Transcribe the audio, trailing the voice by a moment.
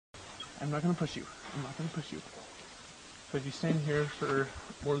I'm not gonna push you. I'm not gonna push you. But if you stand here for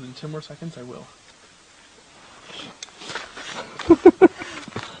more than 10 more seconds, I will.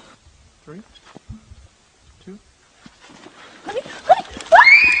 3, 2. Honey!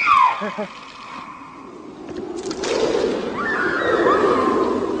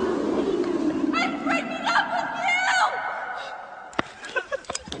 I'm breaking up with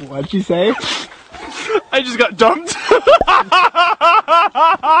you! What'd she say? I just got dumped.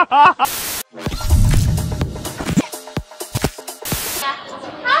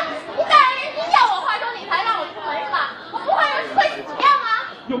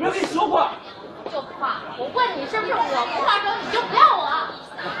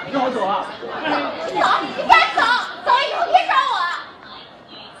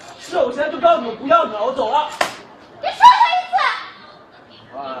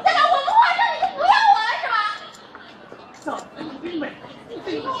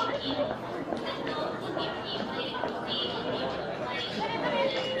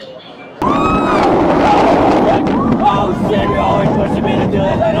 Oh shit, you're always pushing me to do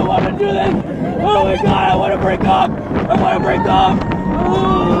this. I don't want to do this. Oh my god, I want to break up. I want to break up.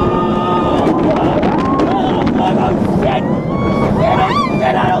 Oh fuck, oh shit.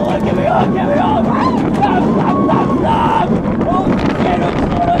 Shit, I don't want to get me off. Get me off. Stop. Oh shit, I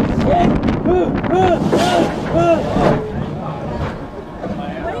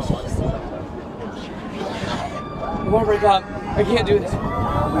want to break up. I can't do this. I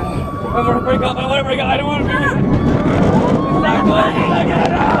want to break up. I don't want to be with you. It's not good. It's not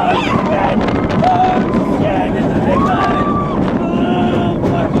good. Oh, shit. This isn't good. Oh,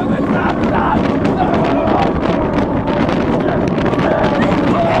 fuck. Stop.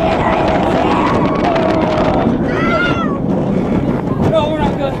 No, we're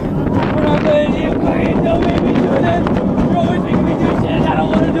not good. You don't make me do this. You're always making me do shit. I don't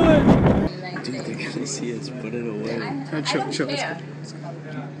want to do it. Dude, they're gonna see us. Put it away. Chill.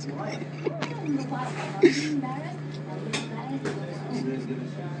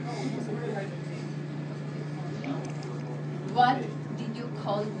 What did you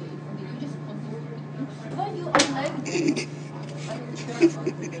call me? Did you just call me? Why you alive?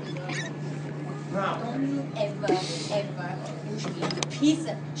 Don't you ever push me, you piece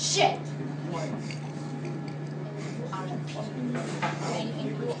of shit! And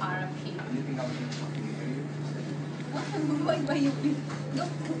you are a pig. Why you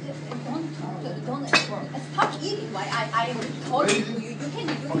don't stop eating. Why I told you you can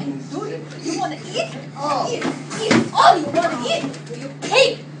do it. You wanna eat? Eat all you wanna eat. You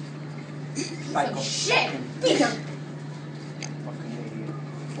pig. Piece of shit. Eat 'em.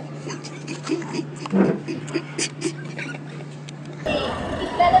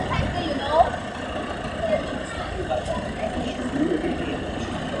 It's Valentine's Day, you know.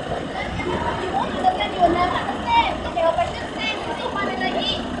 You won't understand. You will never understand. If they understand, you still want to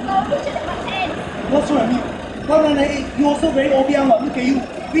eat. So you should understand. What's wrong with me? Why don't I eat? You also very obvious. Look at you.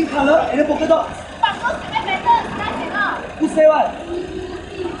 Green color and a polka dot. But those are better. Nice enough. Who say what?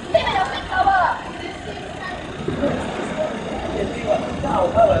 Same as your pink cover.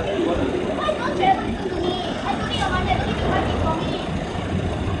 Why don't you ever listen to me? I don't need your money. I don't need you working for me.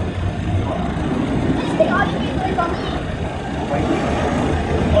 Just take all you pay for it from me.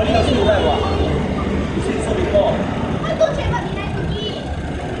 All you have to do is what? You said so before. Why don't you ever be nice to me?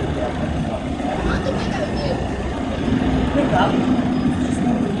 I want to break up with you. Break up?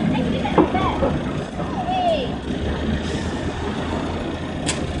 Actually, that's bad. Hey.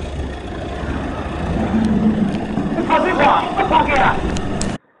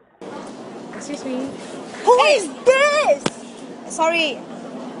 Excuse me. Who is this? Sorry.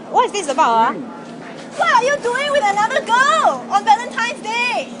 What is this about? What are you doing with another girl on Valentine's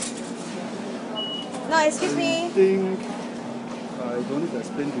Day? No, excuse me. I think I don't need to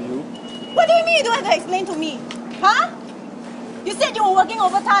explain to you. What do you mean you don't have to explain to me? Huh? You said you were working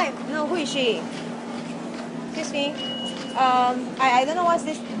overtime. No, who is she? Excuse me. I don't know what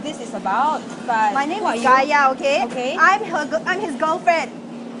this is about, but My name who is are you? Gaia, okay? Okay. I'm his girlfriend.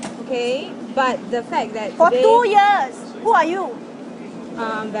 Okay, but the fact that For today, 2 years. Who are you?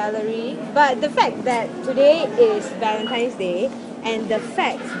 Valerie. But the fact that today is Valentine's Day, and the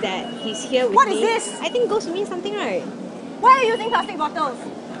fact that he's here with What me, is this? I think goes to mean something, right? Why are you using plastic bottles?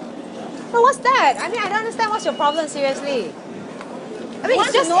 But what's that? I mean, I don't understand what's your problem, seriously. I mean,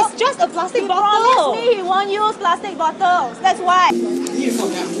 it's just a plastic He bottle. promised me he won't use plastic bottles. That's why. You need to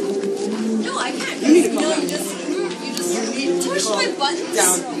calm down. No, I can't. You need to You calm know, down. you pushed my buttons.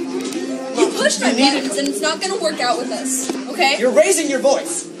 Down. You pushed my buttons, and it's not gonna work out with us. Okay? You're raising your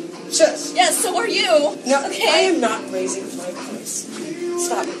voice. Shush. Yes. So are you? No, Okay. I am not raising my voice.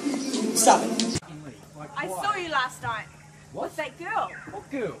 Stop it. Stop it. I saw you last night. With that girl. What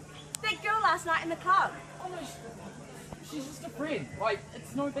girl? That girl last night in the club. Oh no, she's just a friend. Like,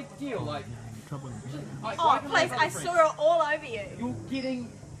 it's no big deal. Like, Oh, please, I saw her all over you. You're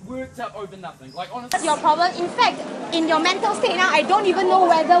getting worked up over nothing. Like, honestly. Your problem. In fact, in your mental state now, I don't even know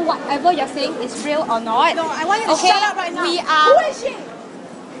whether whatever you're saying is real or not. No, I want you to shut up right now. We are. Who is she?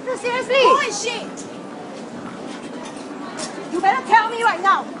 No, seriously. Who is she? You better tell me right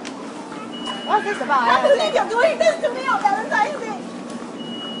now. What's this about? I can't believe you're doing this to me on Valentine's Day.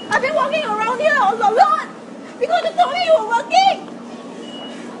 I've been walking around here alone because you told me you were working.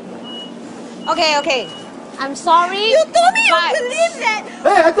 Okay. I'm sorry. You told me you but believe that.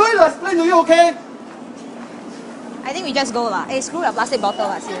 Hey, I told you to explain to you, okay? I think we just go lah. Hey, screw your plastic bottle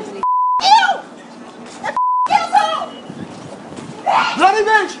lah. Seriously. Ew! That asshole! Bloody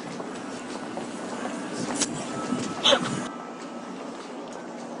bitch!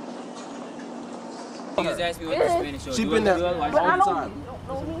 She been there like all the time.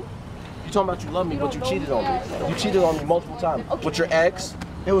 You talking about you love me, but you cheated on me. You cheated on me multiple times. With your ex.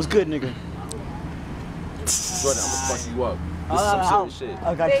 It was good, nigga. Jordan, I'm gonna fuck you up. This is some serious shit.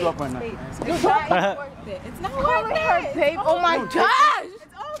 I got you up right now. It's not worth it. It's not worth it. Babe. Oh my gosh!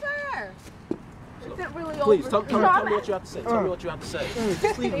 It's over. Is it really over? Please, tell me what you have to say. Tell me what you have to say.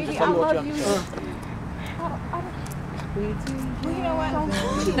 Baby, Tell I me what you love have you. to say. You know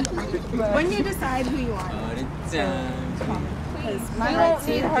what? When you decide who you want. Because my right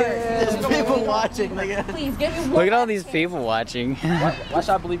seat hurts. There's people watching, nigga. Please give me Look at all these people watching. Why should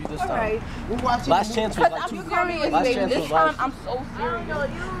I believe you this time? Alright. Last chance was like I'm 2 serious, Last baby. chance This was time last. I'm so serious.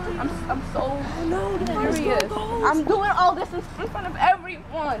 I'm so serious. I'm doing all this in front of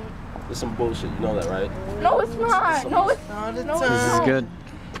everyone. It's some bullshit, you know that, right? No, it's not. No, it's not. No, it's This is not. good.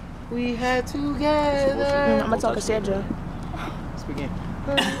 We had together. I'm gonna talk to Sandra. Speaking.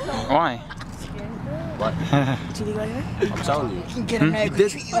 Why? What? I'm telling you.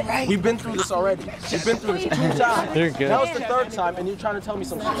 We've been through this already. We've been through this 2 times. You're good. That was the 3rd time, and you're trying to tell me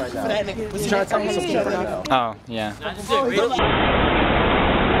some shit right now. You're trying to tell me some shit right now. Oh, yeah.